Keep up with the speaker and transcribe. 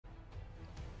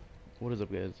What is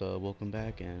up, guys? Welcome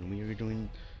back, and we are doing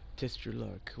Test Your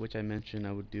Luck, which I mentioned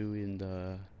I would do in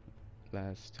the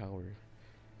last tower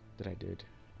that I did.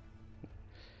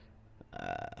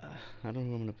 I don't know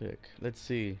who I'm gonna pick. Let's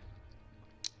see.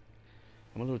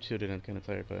 I'm a little chilled and I'm kind of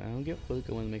tired, but I don't give a fuck.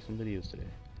 I want to make some videos today.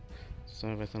 So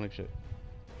if I sound like shit.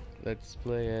 Let's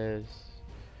play as...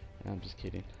 I'm just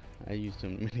kidding. I used to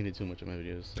made too much of my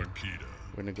videos, so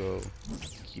we're gonna go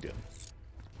Takeda.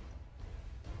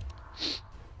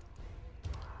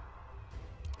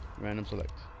 Random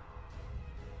select.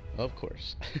 Of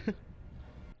course.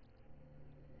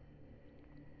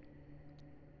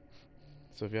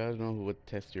 So if y'all don't know what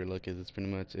Test Your Luck is, it's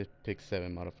pretty much it picks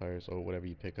 7 modifiers or whatever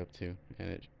you pick up to, and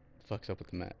it fucks up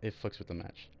with the match. It fucks with the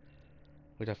match,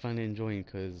 which I find enjoying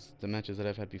because the matches that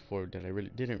I've had before that I really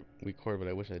didn't record, but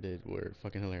I wish I did, were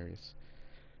fucking hilarious.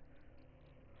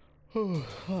 Oh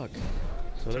fuck!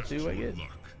 So let's see what I get.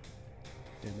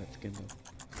 Damn that skin though.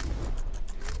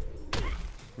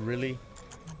 Really?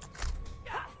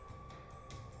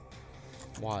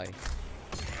 Why?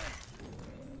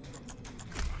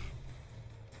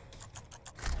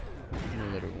 I'm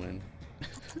gonna let her win.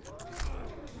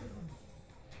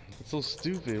 It's so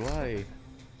stupid, why?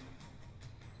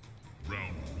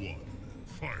 Round 1,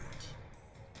 fight.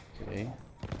 Okay.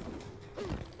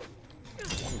 Can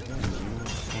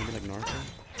I be like Naruto?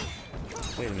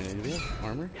 Wait a minute, do we have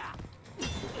armor?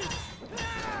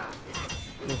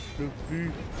 I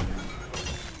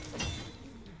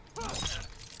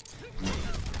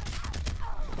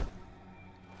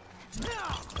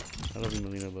love you,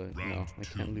 Melina, but no, I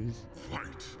can't lose.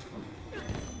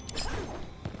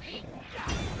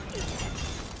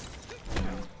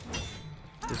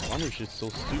 This armor shit's so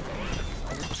stupid.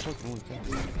 What the fuck? Oh my god.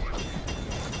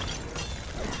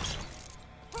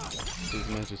 This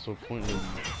match is so pointless.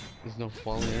 There's no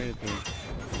falling or anything.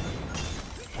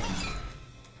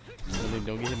 And then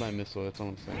don't get hit by a missile, that's all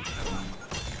I'm saying.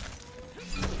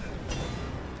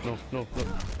 No, no, no.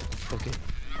 Okay.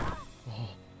 Oh,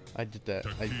 I did that.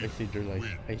 I saved her life.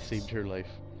 I saved her life.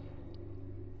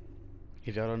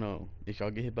 If y'all don't know, if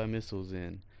y'all get hit by missiles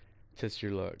in Test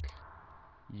Your Luck,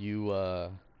 you,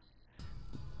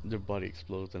 their body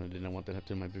explodes, and I didn't want that to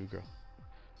happen to my baby girl.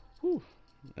 Whew.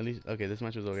 At least, okay, this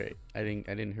match was okay. I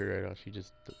didn't hurt her at all. She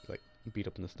just, like, beat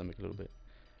up in the stomach a little bit.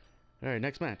 Alright,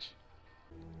 next match.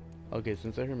 Okay,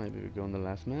 since I hurt my baby girl in the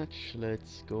last match,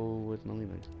 let's go with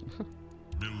Melina.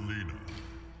 Melina.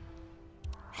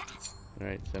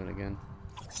 Alright, 7 again.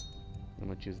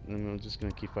 I'm just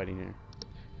gonna keep fighting here.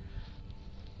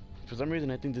 For some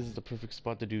reason, I think this is the perfect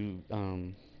spot to do,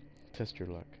 Test Your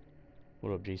Luck.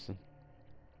 What up, Jason?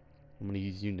 I'm gonna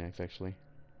use you next, actually.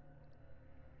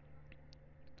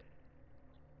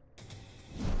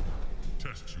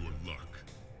 Test your luck.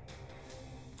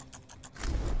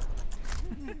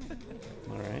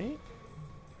 Alright.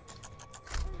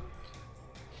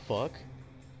 Fuck.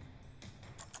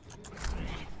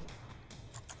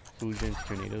 Fusions,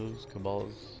 tornadoes,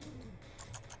 cabals.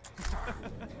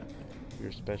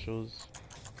 Your specials.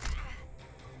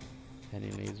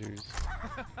 Heading lasers.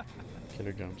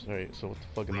 Killer jumps. Alright, so what the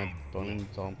fuck am I boning?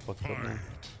 It's all fucked up now.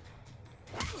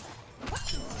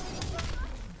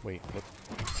 Wait, what?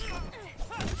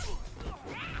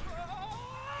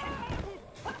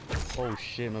 Oh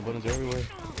shit, my buttons are everywhere.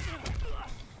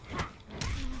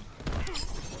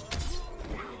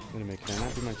 Wait a minute, can I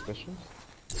not do my specials?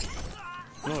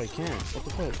 No, I can't. What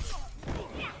the fuck?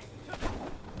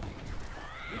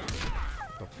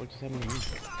 What the fuck just happened to me?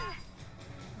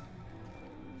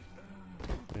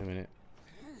 Wait a minute.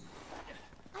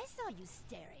 I saw you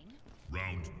staring.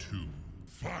 Round 2,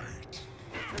 fight.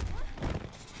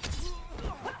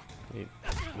 Wait,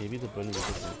 maybe the buttons are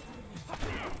different.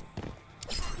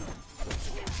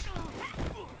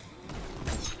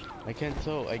 I can't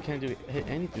tell. I can't hit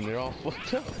anything. They're all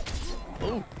fucked up.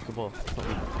 Oh, Cabal.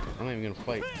 I'm not even gonna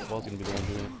fight. Cabal's gonna be the one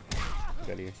doing it.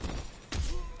 Get out of here.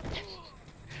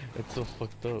 That's so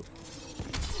fucked up.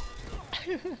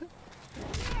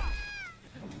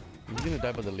 He's gonna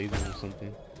die by the lasers or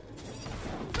something.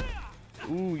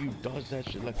 Ooh, you dodged that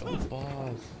shit like a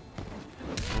boss.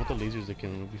 I want the lasers to kill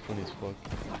him. It'll be funny as fuck.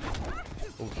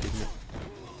 Oh shit,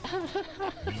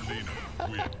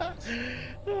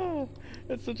 no.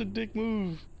 That's such a dick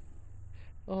move.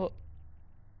 Oh.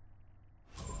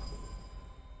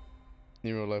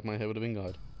 In real life, my head would have been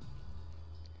God.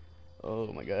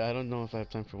 Oh my god, I don't know if I have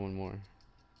time for one more.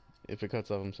 If it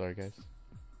cuts off, I'm sorry, guys.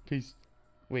 Peace.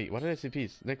 Wait, why did I say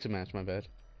peace? Next match, my bad.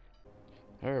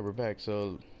 Alright, we're back.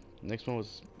 So, next one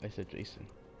was, I said Jason.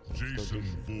 Jason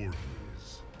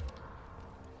Voorhees.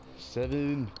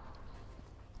 7.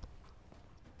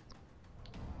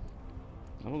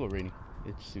 I'm gonna go rainy.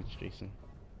 It suits Jason.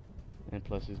 And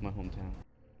plus, it's my hometown.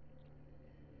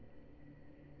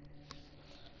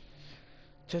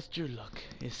 Test your luck.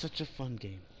 It's such a fun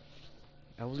game.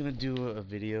 I was gonna do a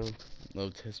video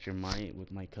of test your might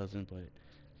with my cousin, but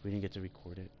we didn't get to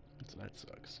record it. So that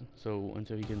sucks. So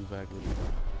until he comes back, we'll do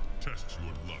that. Test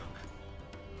your luck.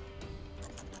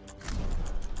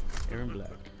 Aaron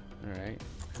Black. Alright.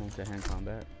 Hand-to-hand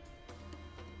combat.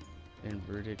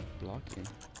 Inverted blocking.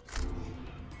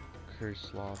 Curse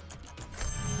Sloth.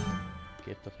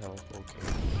 Gift of Health. Okay.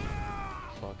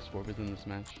 Fuck. Scorpion's in this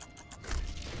match.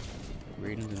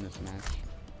 Raiden's in this match.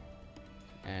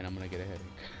 And I'm gonna get a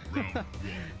headache. Round 1.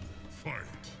 Fight.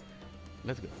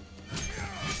 Let's go.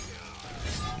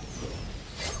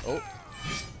 Oh!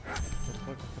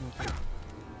 What the fuck?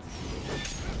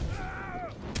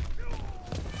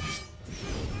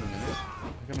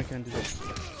 How come I can't do that?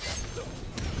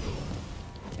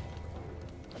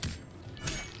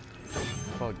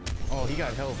 Fuck. Oh, he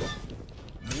got help.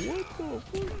 What the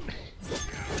fuck?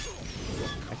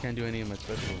 I can't do any of my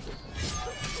specials.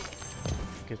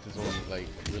 I guess it's only like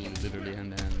really literally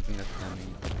hand to hand. I think that's what I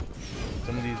mean.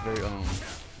 Some of these very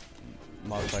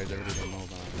modifiers I really don't know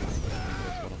about. I think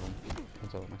that's one of them.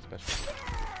 That's all my special.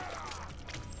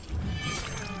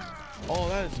 Oh,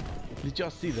 that is. Did y'all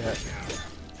see that?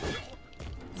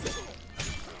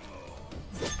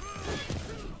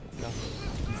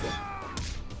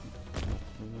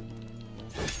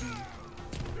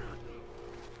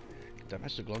 That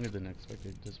match took longer than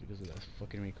expected just because of that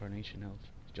fucking reincarnation health.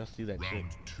 Did y'all see that shit? Round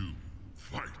 2.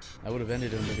 Fight. I would have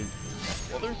ended him, but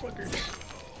motherfucker.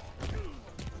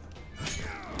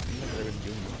 I'm not really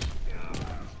doing much.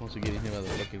 Once we getting hit by the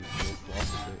fucking boss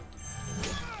shit.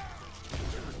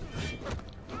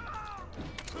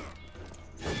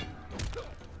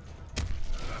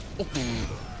 Oh.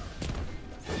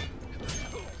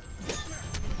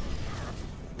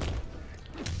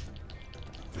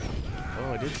 Oh,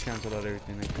 I did cancel out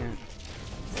everything. I can't.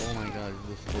 Oh my god,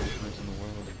 this is the slowest match in the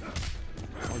world.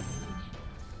 Oh.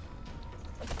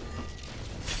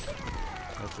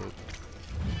 That's it.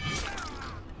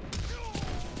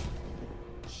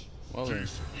 Well,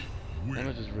 that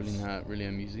match is really not really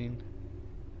amusing.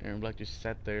 Aaron Black just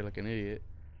sat there like an idiot.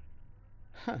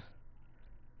 Huh.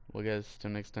 Well, guys,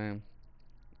 till next time.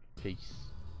 Peace.